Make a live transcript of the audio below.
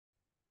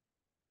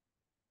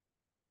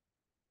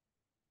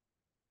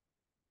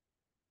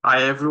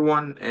Hi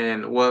everyone,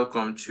 and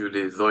welcome to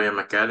the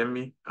Zoyam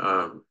Academy.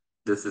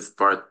 This is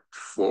part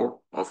 4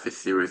 of a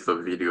series of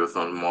videos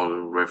on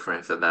model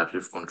reference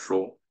adaptive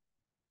control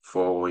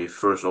for a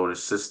first order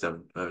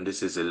system.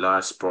 This is the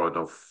last part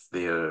of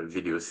the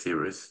video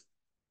series.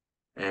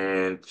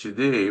 And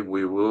today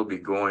we will be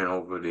going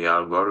over the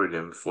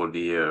algorithm for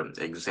the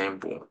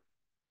example.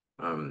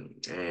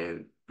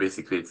 And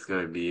basically it's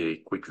going to be a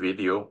quick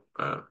video.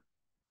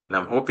 And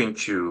I'm hoping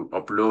to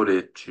upload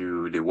it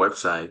to the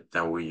website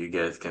that way you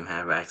guys can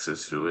have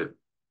access to it.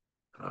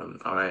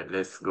 All right,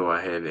 let's go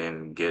ahead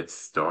and get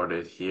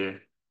started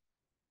here.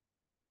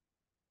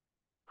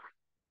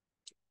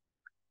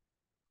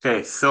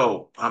 Okay,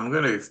 so I'm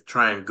gonna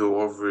try and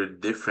go over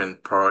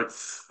different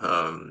parts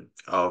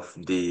of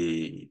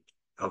the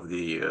uh,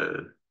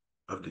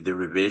 of the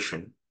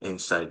derivation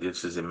inside.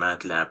 This is a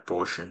MATLAB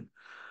portion.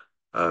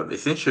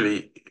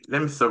 Essentially,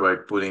 let me start by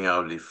putting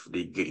out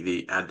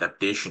the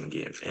adaptation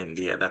gain, and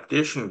the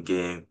adaptation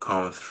gain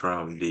comes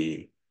from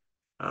the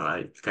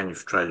I kind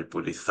of try to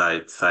put it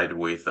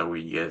sideways so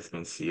you guys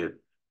can see it.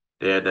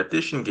 The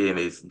adaptation gain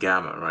is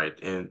gamma, right?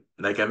 And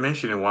like I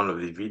mentioned in one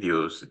of the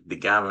videos, the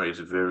gamma is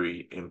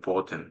very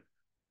important.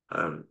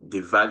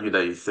 The value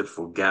that you set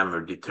for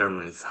gamma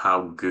determines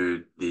how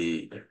good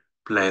the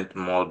plant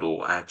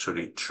model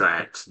actually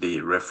tracks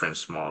the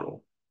reference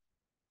model.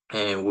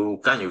 And we'll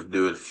kind of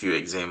do a few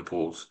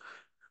examples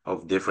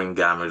of different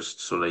gammas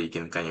so that you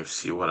can kind of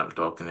see what I'm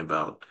talking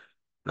about.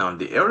 Now,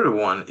 the other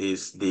one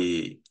is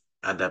the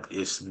adapt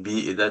is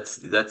B. That's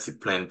the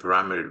plant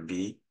parameter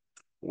B,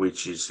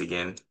 which is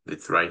again,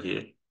 it's right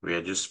here. We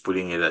are just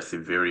putting it as a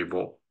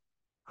variable.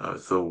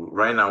 So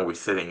right now we're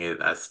setting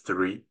it as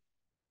 3.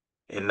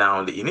 And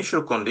now the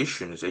initial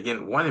conditions,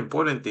 again, one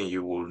important thing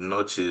you will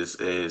notice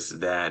is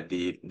that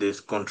this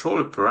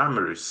controller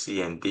parameters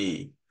C and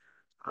D,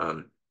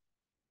 um,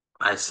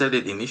 I set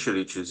it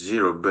initially to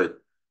 0, but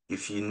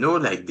if you know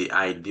like the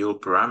ideal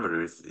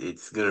parameters,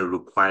 it's going to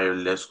require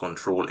less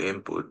control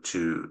input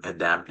to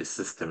adapt the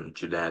system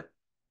to that,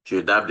 to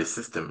adapt the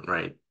system,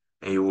 right?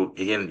 And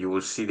you will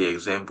see the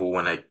example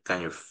when I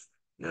kind of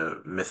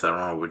mess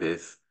around with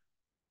this.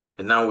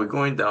 And now we're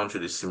going down to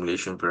the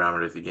simulation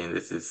parameters again.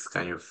 This is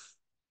kind of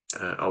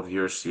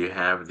obvious. You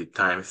have the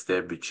time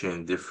step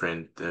between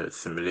different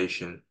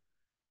simulation,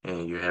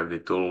 and you have the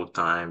total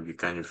time. You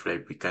kind of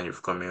like, we kind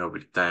of coming up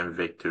with time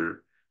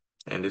vector.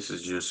 And this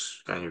is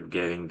just kind of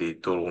getting the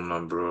total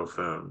number of,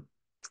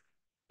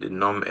 the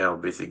num-L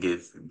basically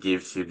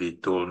gives you the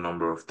total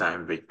number of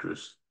time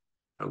vectors,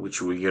 which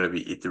we're going to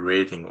be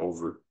iterating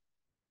over.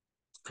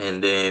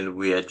 And then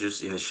we are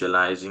just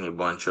initializing a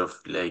bunch of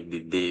like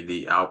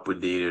the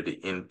output data, the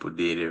input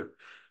data,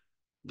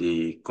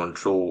 the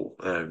control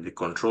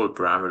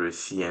parameters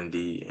C and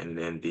D, and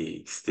then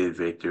the state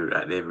vector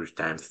at every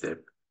time step.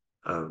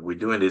 We're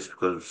doing this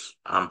because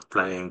I'm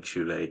planning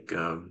to like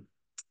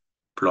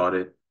plot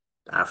it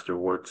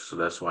afterwards. So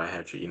that's why I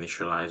had to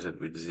initialize it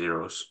with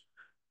zeros.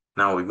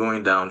 Now we're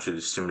going down to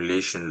the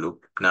simulation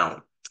loop.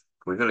 Now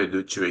we're going to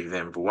do 2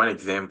 examples. One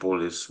example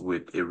is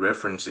with a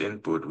reference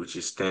input, which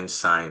is 10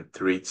 sine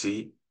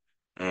 3t.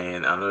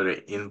 And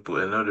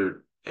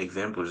another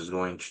example is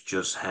going to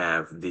just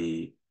have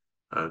the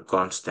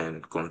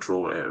constant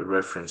control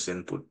reference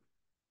input.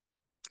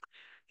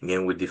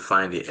 Again, we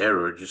define the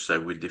error just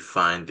like we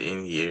defined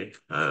in here.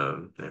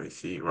 Let me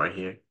see right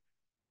here.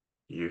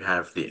 You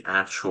have the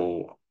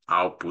actual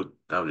output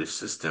of the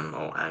system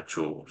or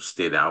actual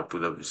state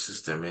output of the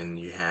system, and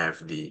you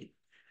have the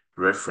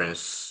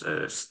reference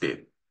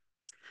state.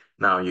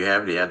 Now you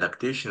have the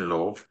adaptation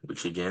law,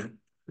 which again,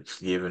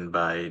 it's given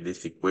by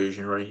this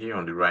equation right here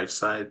on the right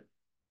side,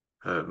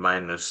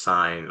 minus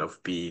sine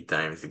of P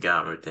times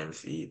gamma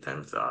times E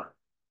times R.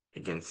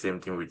 Again, same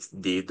thing with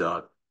D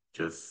dot,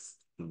 just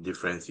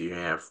difference you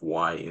have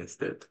Y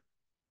instead.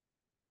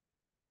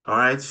 All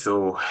right,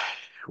 so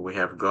we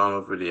have gone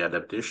over the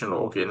adaptation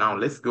law. Okay, now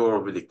let's go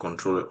over the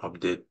controller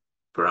update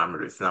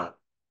parameters. Now,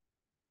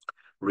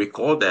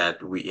 recall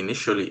that we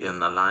initially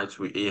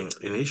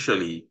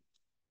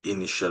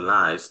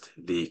initialized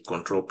the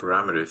control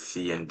parameters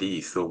C and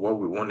D. So what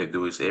we want to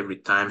do is every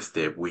time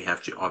step we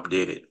have to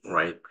update it,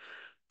 right?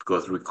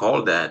 Because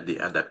recall that the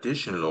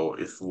adaptation law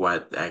is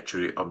what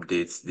actually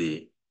updates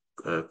the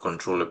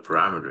controller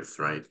parameters,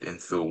 right?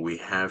 And so we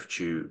have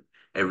to,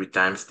 every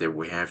time step,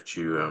 we have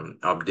to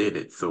update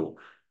it. So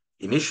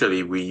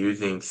initially we're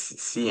using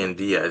C and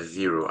D as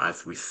 0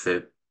 as we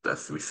set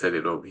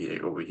it over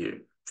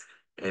here.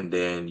 And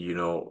then,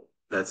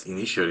 that's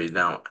initially.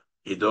 Now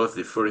it does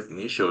the first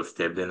initial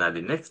step, then at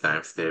the next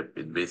time step,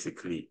 it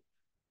basically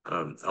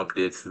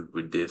updates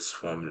with this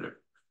formula.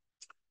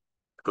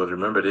 Because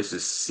remember, this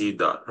is C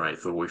dot, right?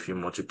 So if you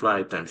multiply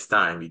it times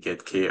time, you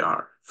get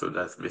KR. So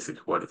that's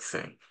basically what it's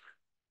saying.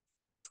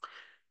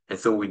 And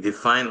so we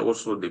define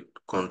also the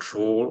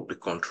control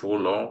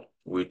law,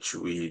 which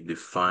we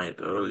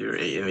defined earlier.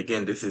 And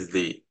again, this is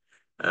the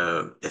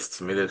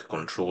estimated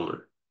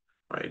controller,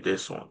 right?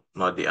 This one,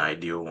 not the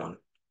ideal one.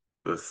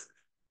 Because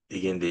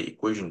again, the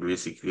equation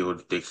basically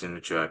only takes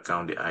into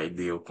account the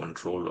ideal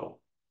control law.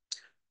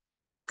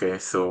 Okay,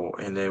 so,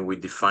 and then we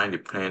define the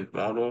planned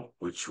model,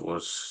 which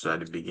was at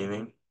the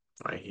beginning,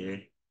 right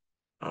here,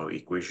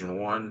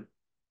 equation one.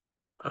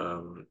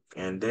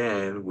 And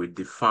then we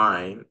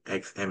define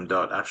xm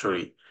dot.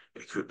 Actually,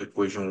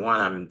 equation one,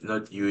 I'm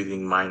not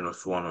using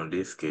 -1 on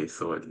this case,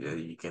 so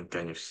you can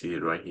kind of see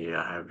it right here.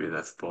 I have it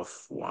as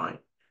plus y,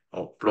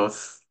 or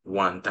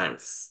 +1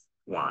 times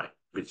y,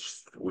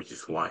 which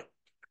is y.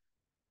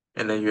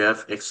 And then you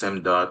have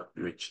xm dot,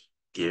 which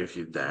gives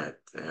you that.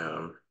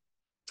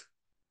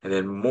 And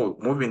then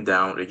moving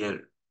down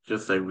again,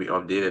 just like we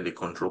updated the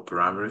control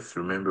parameters,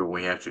 remember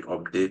we have to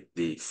update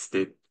the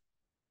state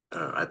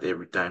at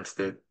every time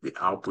step, the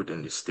output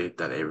and the state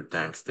at every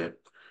time step.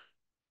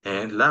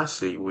 And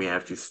lastly, we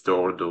have to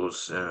store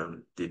those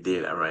the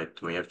data,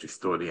 right? We have to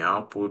store the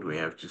output, we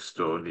have to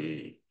store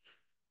the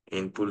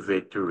input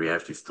vector, we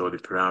have to store the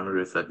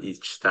parameters at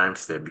each time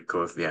step,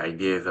 because the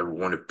idea is that we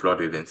want to plot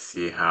it and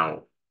see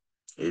how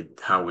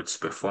it's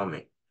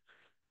performing.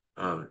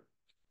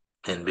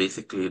 And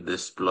basically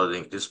this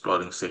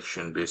plotting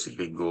section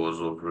basically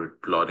goes over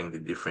plotting the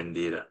different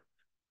data.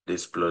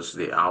 This plots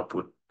the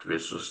output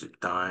versus the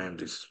time.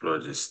 This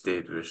plots the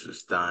state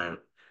versus time.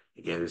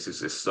 Again, this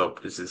is a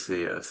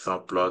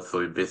subplot.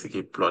 So it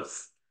basically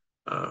plots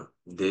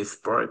this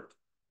part,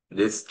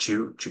 this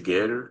two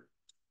together,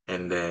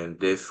 and then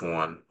this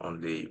one on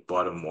the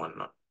bottom one.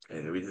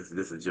 And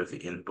this is just the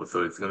input.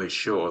 So it's going to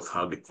show us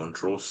how the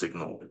control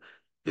signal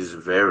is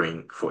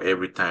varying for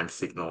every time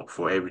signal,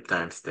 for every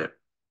time step.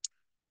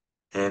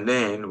 And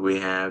then we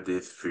have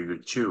this figure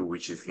 2,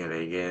 which is going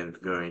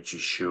to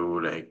show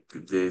like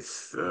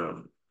this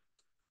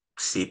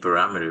C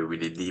parameter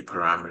with the D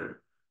parameter.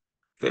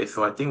 Okay,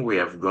 so I think we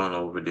have gone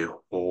over the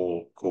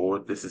whole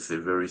code. This is a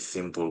very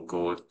simple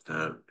code,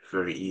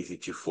 very easy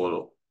to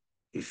follow.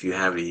 If you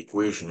have the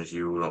equations,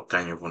 you will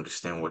kind of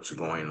understand what's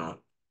going on.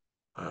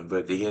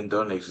 But again,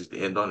 don't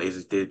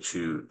hesitate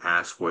to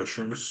ask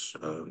questions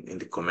in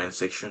the comment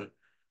section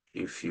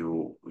if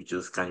you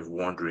just kind of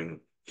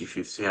wondering, if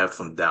you still have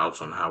some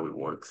doubts on how it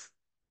works.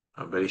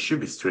 But it should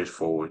be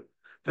straightforward.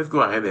 Let's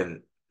go ahead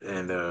and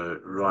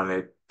run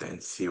it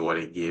and see what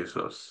it gives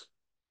us.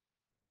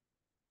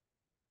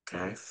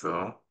 Okay,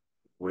 so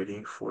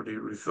waiting for the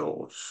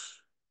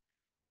results.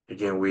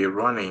 Again, we're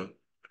running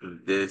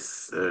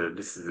this.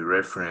 This is a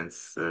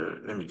reference.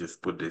 Let me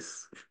just put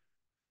this.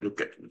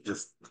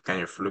 Just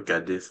kind of look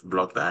at this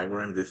block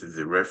diagram. This is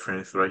the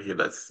reference right here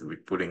that's we're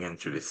putting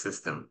into the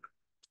system.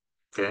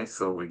 Okay,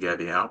 so we get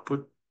the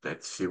output.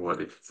 Let's see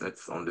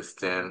let's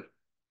understand,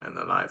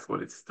 analyze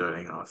what it's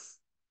telling us.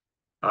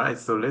 All right,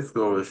 so let's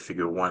go with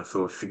figure one.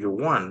 So figure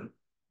one,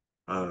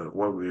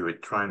 what we were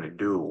trying to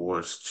do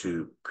was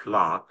to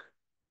plot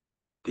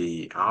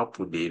the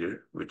output data,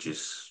 which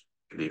is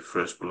the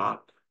first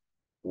plot,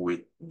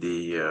 with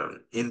the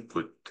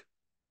input,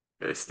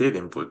 state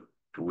input,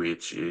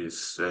 which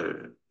is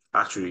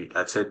actually,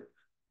 I said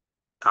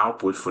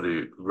output for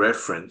the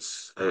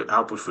reference,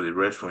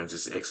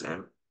 is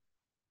XM.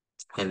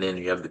 And then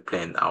you have the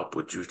planned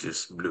output, which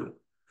is blue.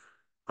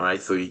 All right,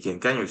 so you can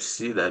kind of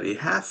see that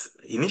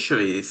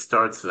initially it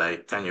starts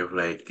like kind of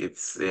like it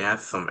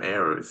has some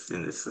errors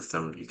in the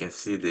system. You can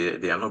see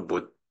they are not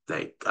both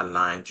like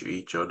aligned to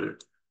each other.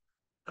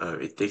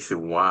 It takes a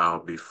while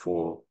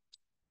before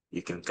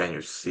you can kind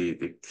of see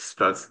it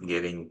starts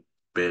getting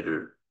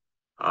better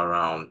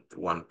around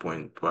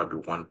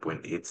probably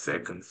 1.8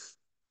 seconds.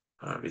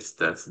 It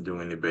starts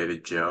doing a better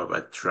job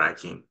at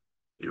tracking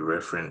the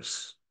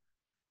reference.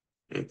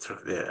 It's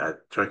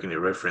tracking the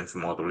reference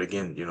model.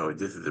 Again,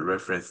 this is the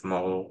reference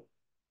model.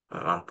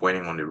 I'm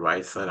pointing on the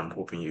right side. I'm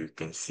hoping you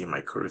can see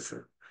my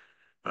cursor.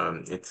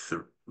 It's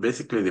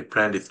basically the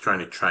plan is trying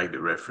to track the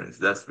reference.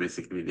 That's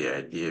basically the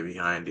idea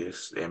behind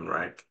this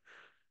MRAC.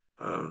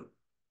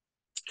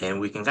 And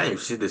we can kind of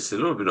see there's a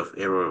little bit of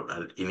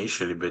error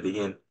initially, but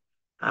again,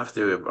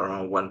 after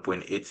around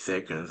 1.8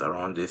 seconds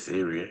around this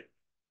area,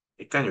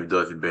 it kind of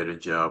does a better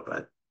job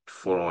at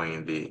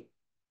following the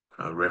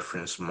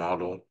reference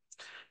model.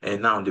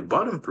 And now the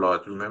bottom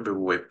plot, remember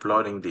we were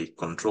plotting the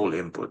control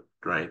input,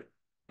 right?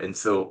 And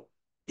so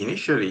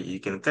initially you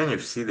can kind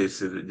of see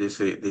this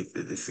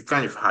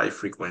kind of high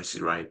frequency,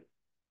 right?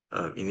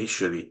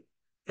 Initially.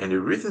 And the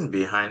reason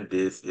behind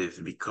this is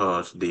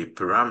because the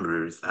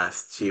parameters are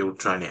still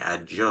trying to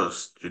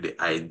adjust to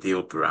the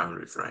ideal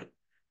parameters, right?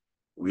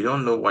 We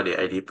don't know what the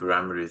ideal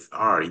parameters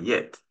are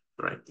yet,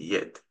 right?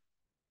 Yet.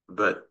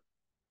 But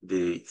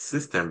the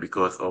system,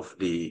 because of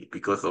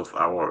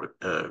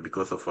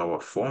our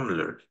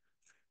formula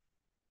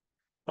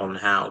on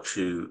how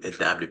to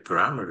adapt the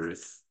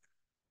parameters,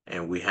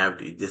 and we have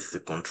this is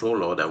the control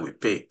law that we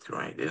picked,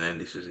 right? And then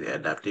this is the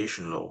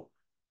adaptation law.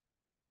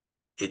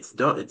 It's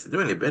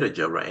doing a better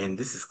job, right? And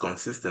this is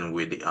consistent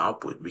with the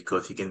output,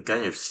 because you can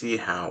kind of see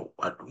how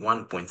at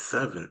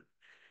 1.7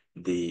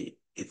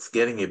 it's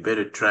getting a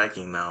better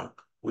tracking now,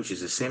 which is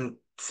the same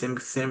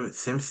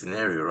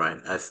scenario, right?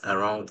 As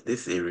around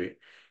this area,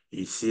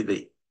 you see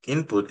the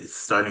input is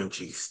starting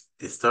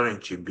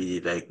to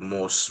be like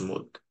more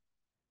smooth,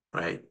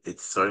 right?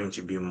 It's starting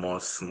to be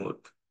more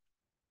smooth.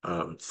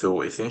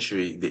 So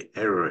essentially the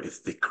error is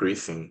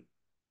decreasing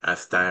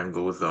as time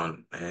goes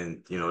on,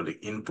 and the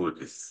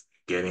input is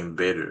getting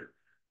better,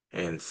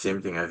 and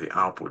same thing as the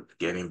output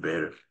getting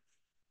better.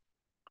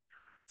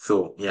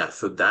 So yeah,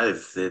 so that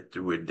is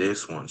it with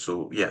this one.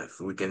 So yeah,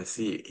 so we can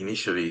see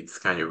initially it's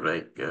kind of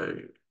like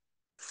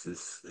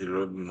it's a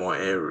little bit more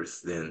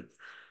errors than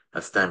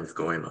as time is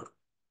going on.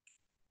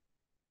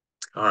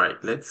 All right,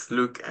 let's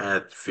look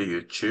at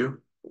figure 2,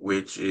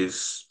 which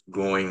is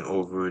going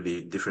over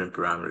the different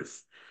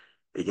parameters.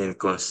 Again,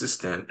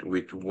 consistent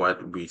with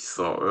what we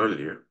saw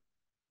earlier.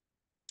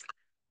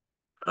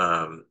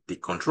 The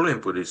control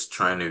input is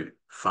trying to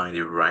find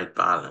the right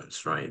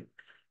balance, right?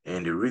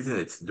 And the reason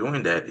it's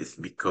doing that is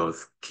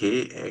because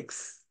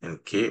Kx and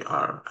Kr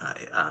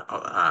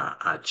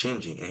are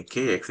changing, and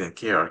Kx and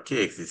Kr,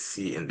 Kx is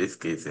C in this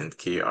case, and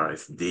Kr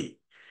is D.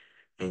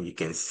 And you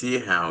can see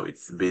how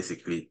it's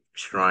basically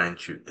trying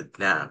to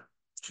adapt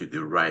to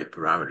the right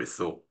parameters.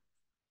 So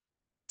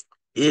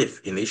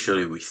if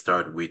initially we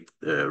start with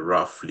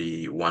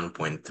roughly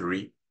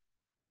 1.3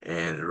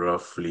 and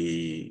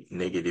roughly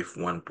negative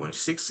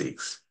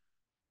 1.66,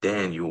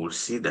 then you will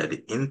see that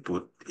the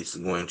input is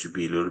going to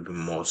be a little bit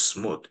more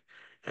smooth.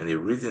 And the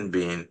reason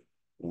being,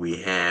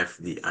 we have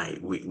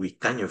we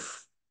kind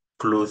of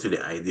close to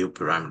the ideal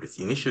parameters.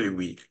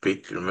 Initially,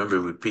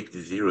 remember, we picked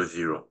 0,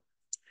 0.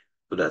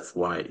 So that's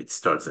why it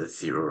starts at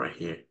 0 right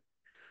here.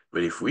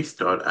 But if we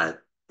start at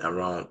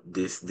around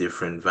these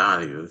different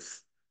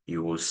values,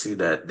 you will see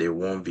that there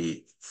won't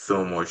be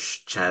so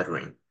much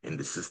chattering in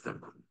the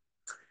system,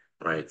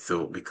 right?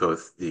 So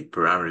because the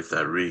parameters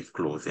are really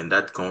close, and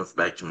that comes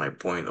back to my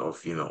point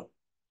of,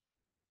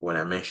 what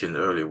I mentioned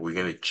earlier, we're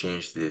going to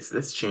change this.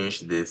 Let's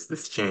change this.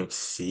 Let's change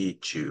C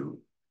to,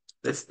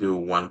 let's do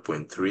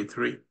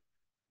 1.33.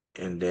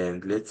 And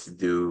then let's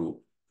do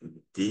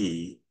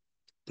D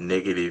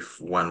negative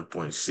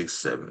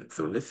 1.67.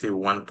 So let's say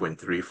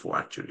 1.34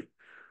 actually.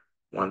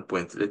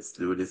 Let's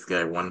do this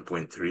guy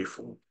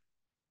 1.34.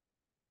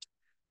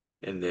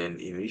 And then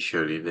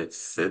initially, let's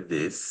set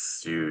this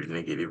to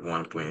negative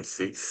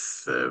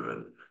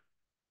 1.67.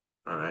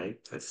 All right,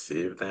 let's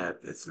save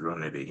that. Let's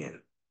run it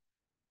again.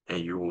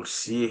 And you will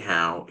see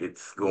how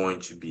it's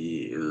going to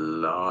be a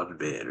lot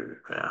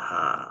better.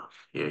 Aha,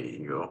 here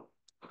you go.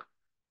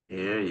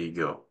 Here you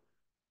go.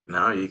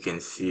 Now you can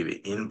see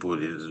the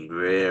input is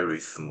very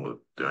smooth,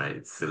 right?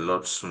 It's a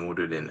lot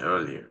smoother than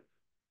earlier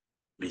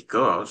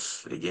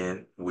because,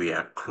 again, we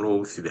are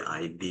close to the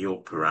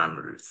ideal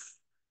parameters.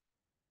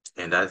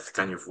 And that's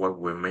kind of what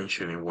we're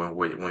mentioning when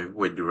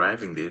we're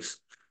deriving this.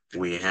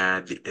 We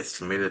had the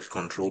estimated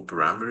control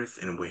parameters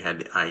and we had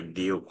the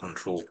ideal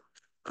control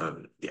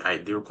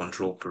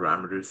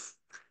parameters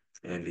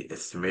and the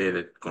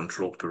estimated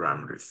control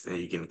parameters. And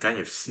you can kind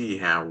of see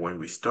how when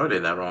we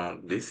started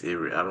around this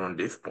area, around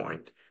this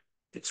point,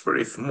 it's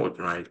pretty smooth,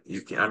 right?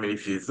 I mean,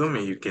 if you zoom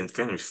in, you can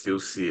kind of still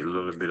see a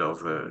little bit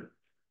of a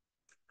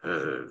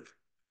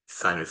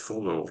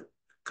sinusoidal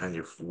kind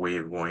of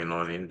wave going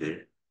on in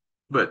there.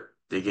 But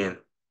again,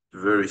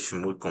 very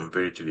smooth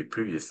compared to the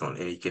previous one.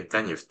 And you can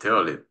kind of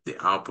tell that the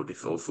output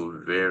is also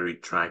very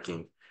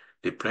tracking,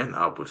 the planned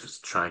output is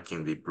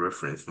tracking the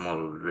reference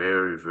model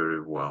very,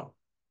 very well.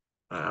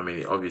 I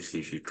mean, obviously,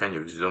 if you kind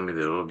of zoom in a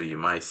little bit, you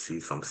might see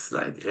some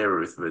slight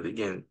errors, but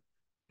again,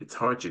 it's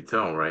hard to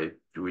tell, right?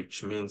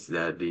 Which means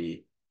that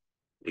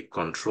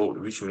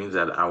which means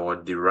that our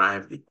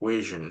derived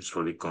equations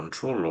for the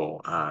control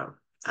law are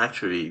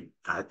actually,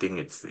 I think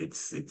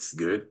it's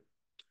good.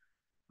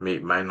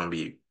 Might not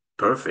be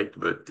perfect,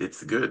 but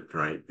it's good,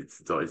 right?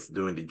 It's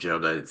doing the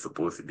job that it's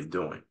supposed to be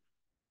doing.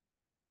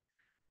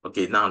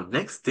 Okay, now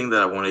next thing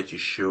that I wanted to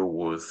show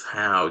was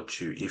how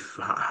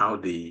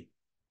the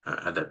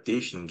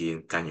adaptation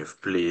gain kind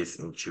of plays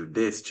into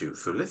this too.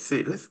 So let's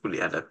put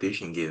the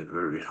adaptation gain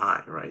very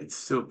high, right? It's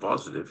still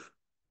positive,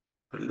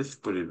 but let's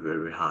put it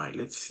very high.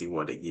 Let's see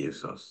what it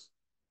gives us.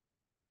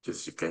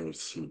 Just you can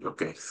see.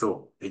 Okay,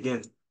 so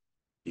again,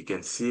 you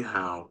can see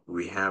how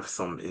we have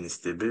some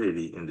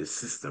instability in the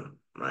system,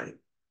 right?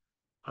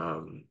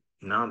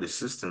 Now the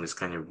system is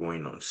kind of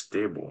going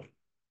unstable,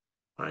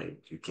 right?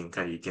 You can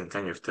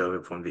kind of tell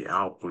it from the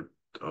output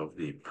of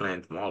the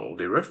plant model.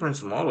 The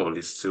reference model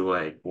is still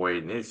like where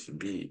it needs to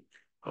be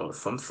of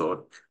some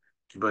sort,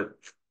 but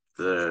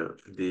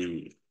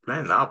the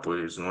plant output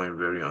is going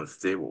very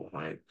unstable,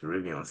 right?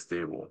 Really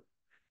unstable,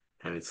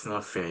 and it's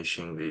not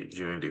finishing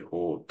during the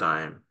whole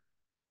time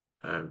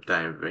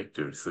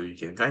vector. So you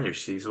can kind of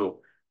see.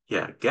 So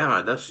yeah,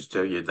 gamma. That should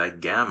tell you that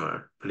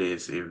gamma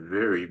plays a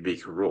very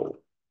big role.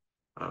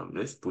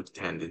 Let's put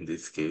 10 in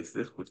this case.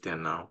 Let's put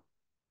 10 now.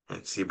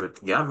 And see,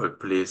 but gamma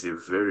plays a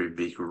very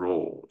big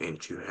role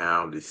into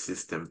how the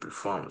system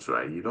performs,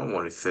 right? You don't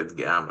want to set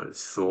gamma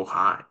so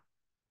high,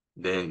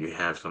 then you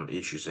have some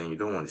issues, and you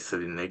don't want to set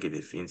it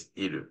negative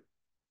either.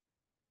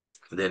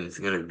 Then it's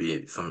going to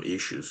be some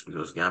issues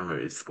because gamma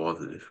is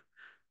positive.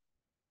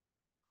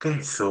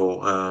 Okay,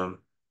 so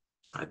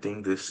I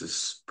think this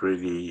is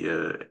pretty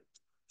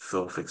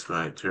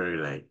self-explanatory,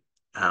 like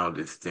how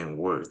this thing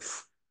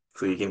works.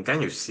 So you can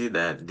kind of see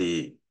that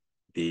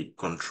the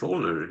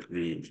controller,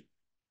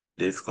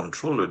 this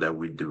controller that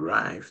we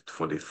derived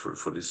for the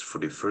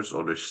first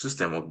order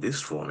system of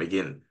this form.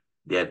 Again,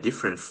 there are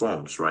different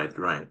forms, right?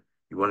 Right.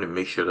 You want to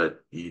make sure that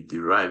you're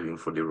deriving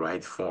for the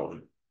right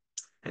form.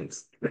 And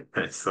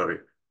sorry.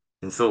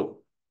 And so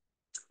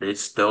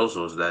this tells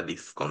us that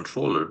if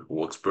controller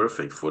works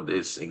perfect for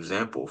this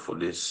example, for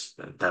this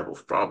type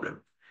of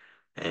problem,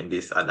 and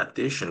this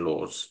adaptation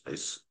laws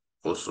is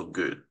also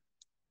good.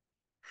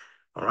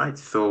 All right.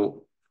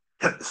 So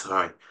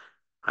sorry.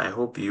 I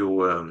hope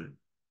you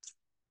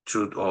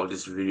through all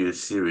this video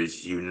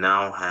series, you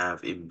now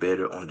have a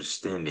better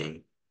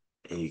understanding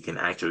and you can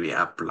actually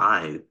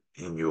apply it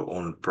in your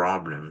own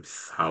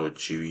problems, how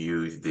to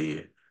use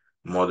the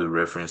model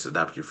reference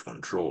adaptive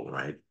control,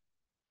 right?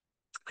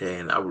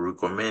 And I would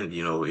recommend,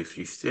 if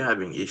you're still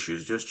having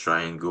issues, just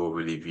try and go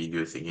over the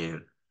videos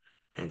again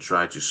and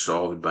try to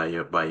solve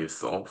it by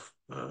yourself.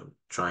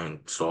 Try and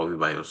solve it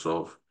by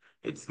yourself.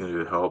 It's going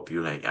to help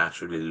you like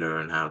actually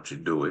learn how to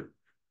do it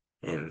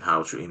and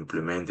how to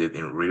implement it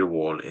in real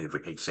world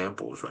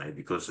examples, right?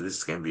 Because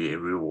this can be a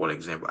real world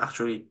example.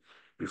 Actually,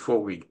 before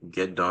we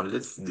get done,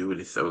 let's do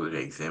this other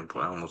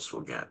example. I almost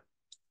forgot.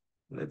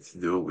 Let's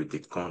do it with the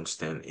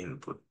constant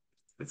input.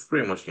 It's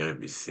pretty much going to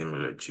be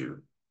similar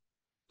to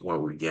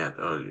what we got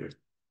earlier,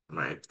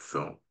 right?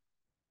 So,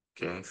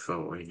 okay,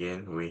 so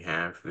again, we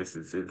have, this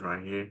is it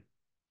right here,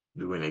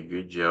 doing a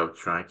good job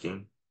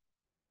tracking.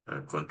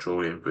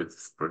 Control input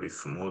is pretty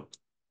smooth,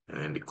 and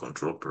then the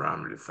control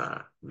parameters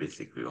are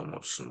basically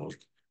almost smooth.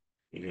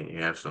 Again,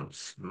 you have some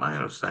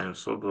minor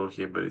sinusoidal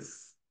here, but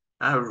it's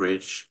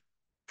average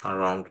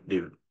around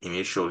the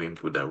initial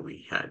input that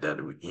we had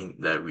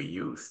that we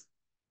use,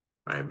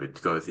 right?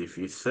 Because if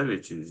you set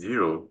it to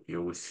 0,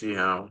 you will see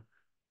how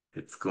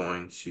it's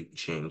going to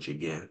change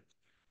again.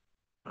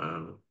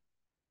 Um,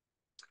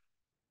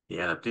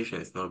 the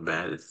adaptation is not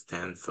bad, it's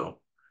 10, so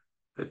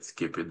let's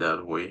keep it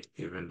that way,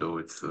 even though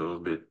it's a little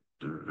bit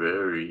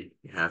it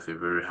has a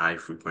very high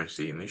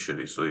frequency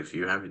initially. So if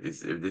you have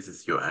this, if this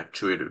is your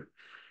actuator,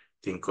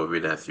 think of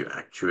it as your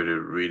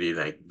actuator really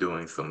like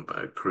doing some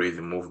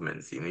crazy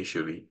movements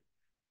initially,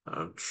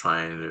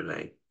 trying to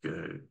like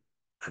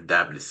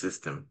adapt the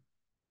system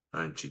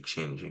to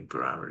changing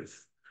parameters.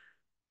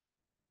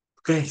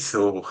 Okay,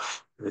 so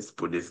let's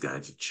put this guy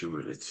to chew.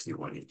 Let's see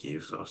what he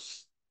gives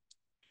us.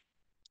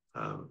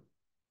 Um,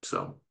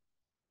 so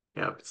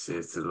yeah,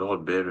 it's a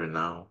lot better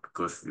now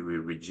because we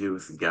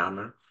reduce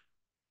gamma.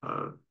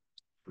 Uh,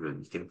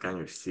 you can kind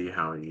of see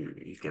how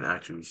you can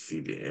actually see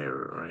the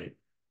error, right?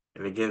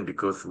 And again,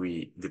 because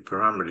the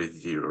parameter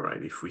is 0,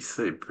 right? If we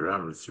set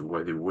parameters to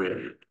what they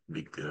were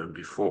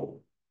before,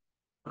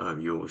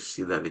 you'll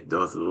see that it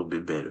does a little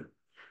bit better.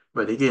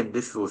 But again,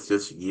 this was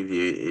just to give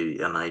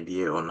you an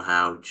idea on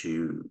how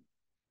to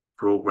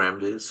program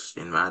this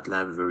in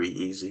MATLAB, very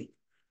easy.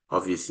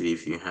 Obviously,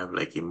 if you have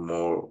like a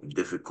more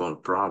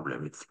difficult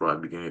problem, it's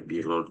probably going to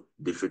be a lot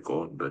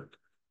difficult, but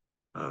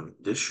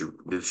this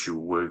should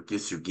work.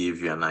 This should give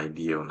you an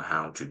idea on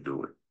how to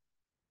do it.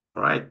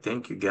 All right,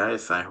 thank you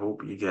guys. I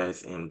hope you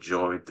guys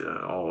enjoyed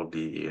all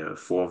the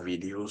 4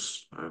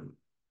 videos.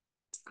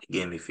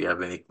 Again, if you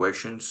have any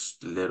questions,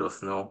 let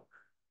us know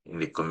in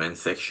the comment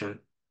section.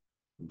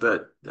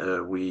 But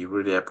we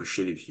really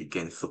appreciate if you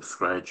can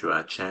subscribe to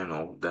our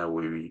channel. That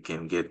way we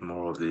can get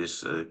more of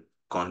this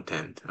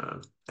content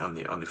on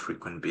the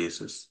frequent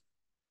basis.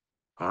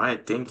 All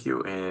right, thank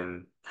you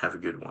and have a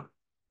good one.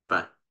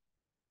 Bye.